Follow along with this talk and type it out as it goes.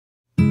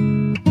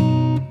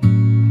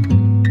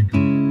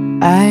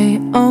I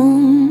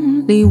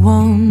only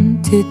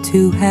wanted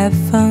to have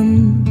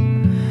fun,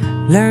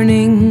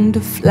 learning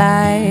to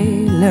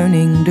fly,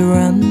 learning to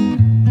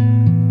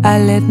run.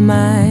 I let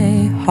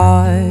my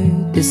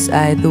heart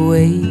decide the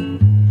way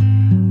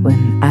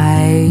when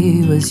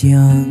I was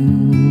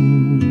young.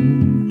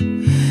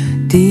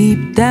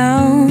 Deep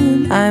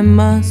down I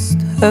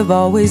must have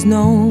always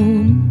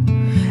known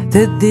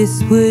that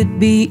this would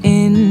be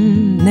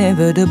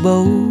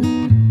inevitable.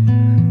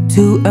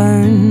 To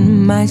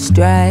earn my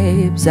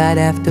stripes I'd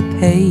have to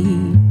pay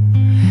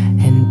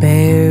and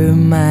bare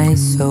my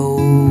soul.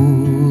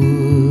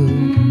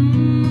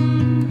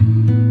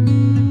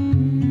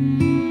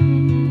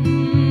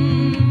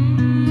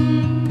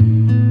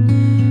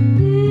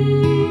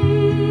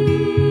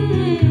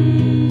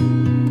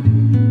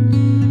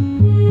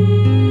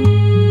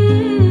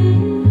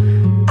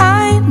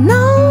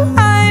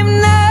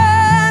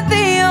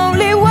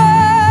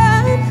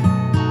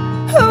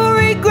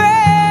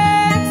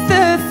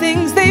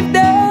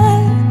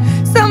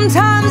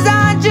 Sometimes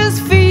I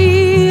just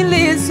feel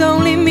it's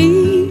only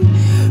me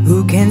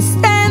who can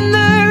stand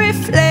the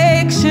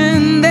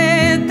reflection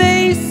that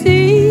they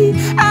see.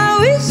 I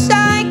wish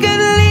I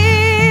could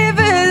live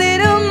a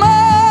little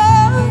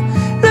more,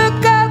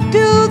 look up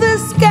to the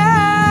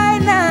sky,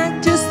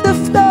 not just the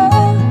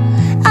floor.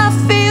 I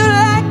feel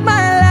like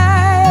my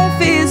life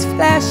is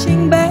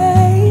flashing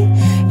by,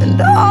 and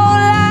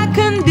all I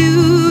can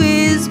do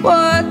is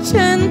watch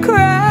and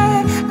cry.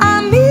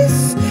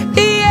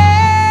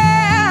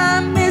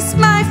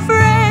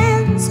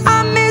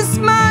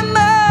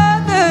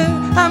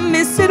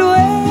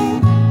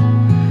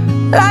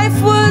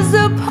 Life was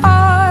a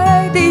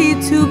party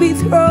to be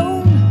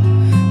thrown,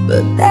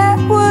 but that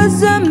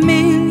was a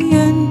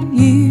million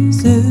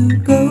years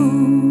ago.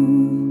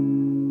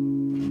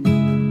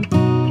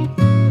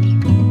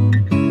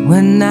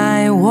 When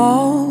I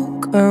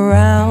walk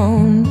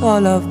around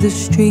all of the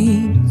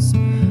streets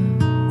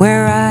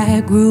where I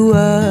grew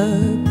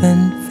up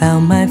and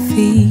found my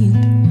feet,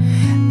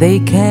 they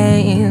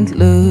can't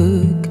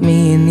look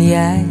me in the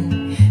eye.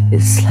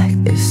 It's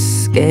like they're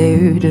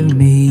scared of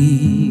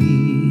me.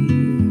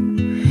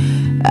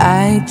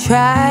 I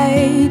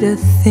try to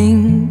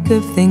think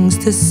of things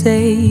to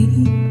say,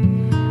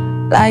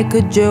 like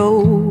a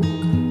joke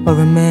or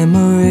a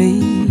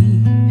memory,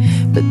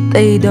 but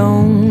they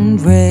don't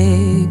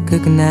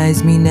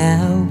recognize me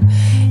now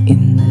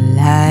in the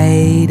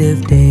light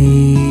of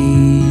day.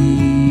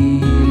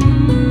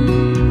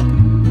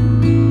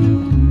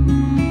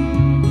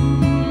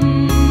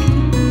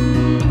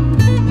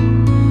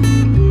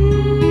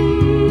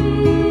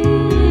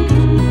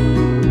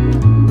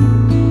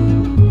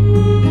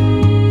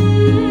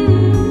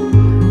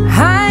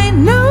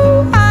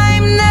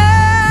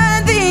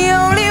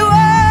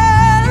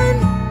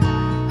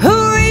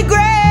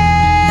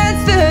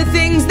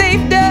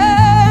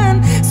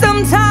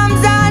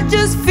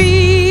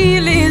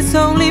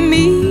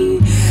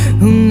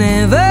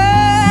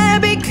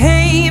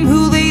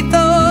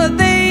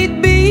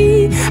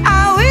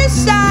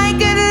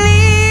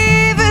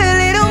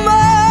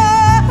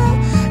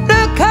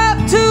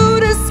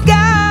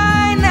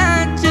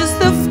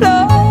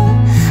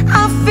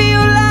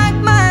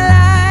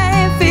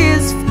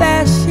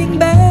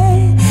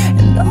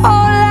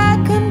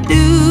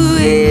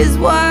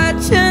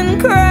 Watch and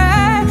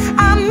cry.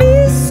 I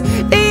miss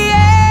the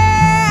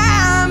air,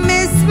 I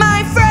miss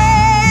my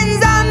friends,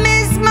 I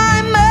miss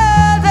my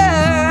mother,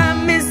 I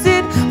miss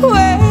it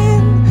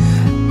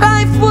when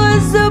life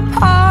was a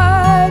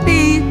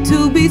party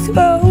to be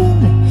thrown,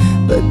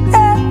 but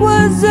that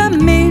was a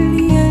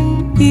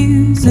million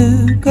years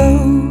ago.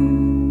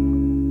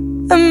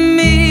 A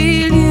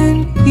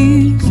million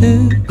years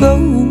ago.